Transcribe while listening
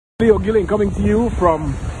Leo Gilling coming to you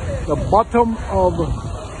from the bottom of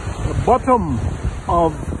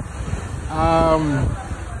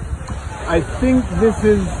I think this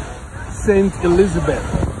is St. Elizabeth.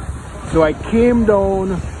 So I came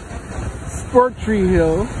down Spur Tree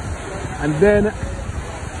Hill and then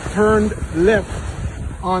turned left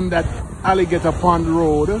on that Alligator Pond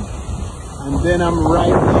road, and then I'm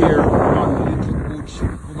right here on Little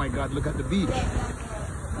Ochie. Oh my God, look at the beach.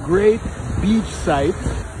 Great beach site,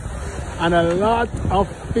 and a lot of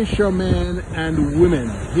fishermen and women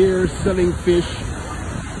here selling fish.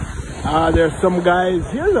 There's some guys.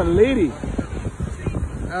 Here's a lady.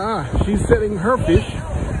 She's selling her fish.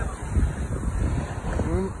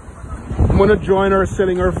 I'm gonna join her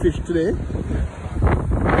selling her fish today.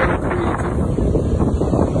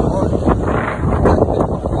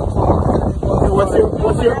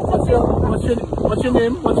 What's your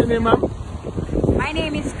name? What's your name, ma'am? My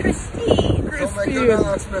name is Christine. Christine. You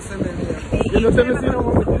know, tell me, you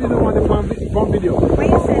don't want the bomb video. What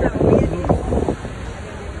you say now?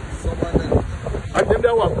 Are them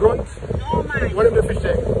there what? Grunt? No, man. What are the fish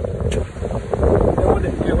there? What are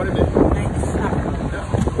they? Like the slap.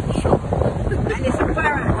 And it's a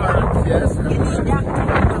parrot. Parrot, yes. You need that.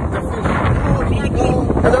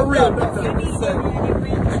 That's a real doctor.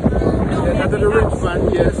 That's the rich man,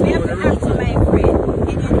 yes. You have to ask my friend.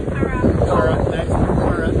 You need a parrot. Parrot, nice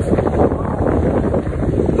parrot.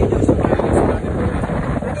 You know, so parrots.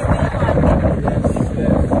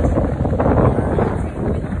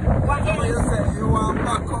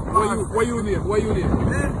 Where you live? Where you live?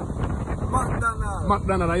 McDonald.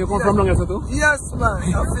 McDonald. Are you come from down here too? Yes, man.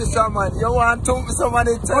 A fisherman. You want to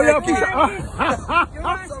somebody tell Oh, you're a you? fisher. You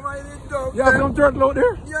want somebody to dub You have them? some turtle out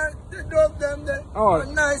there? Yeah, they dub them there. Oh, A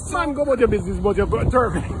nice man, go about your business, but you've got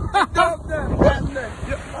turtle. dub them.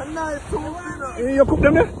 A nice soup, you know. You cook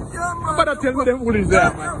them there? Yeah, man. But I tell me them who is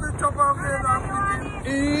there, man. Every top of it, I'm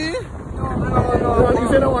thinking. No. You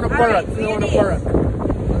say I want a parrot. You want a parrot.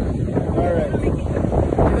 Alright.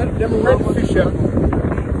 Them red fisher.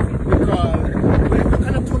 What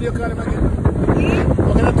kind of tune you call them again?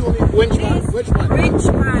 What kind of tune? Wenchman.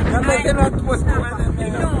 Wenchman. And they cannot put them in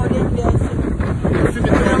them. No,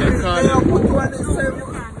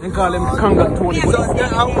 They call them Kanga Tony.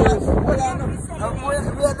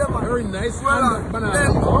 Very nice banana.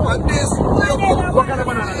 What kind of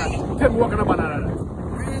banana that? Tell me what kind of banana that?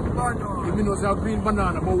 Green banana. You know it's a green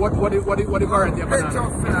banana, but what the variety of banana?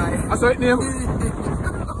 Butterfly. That's what it name?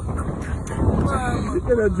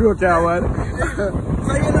 You're a joke, man.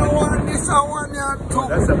 So you know what? This one you took.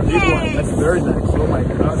 That's a big one. That's very nice. Oh my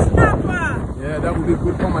God. Snapper. Yeah, that would be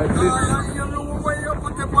good for my plate. You know where you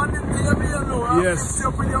put them on the table, you know. Yes.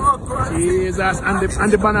 Yes. Jesus,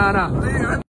 and the banana.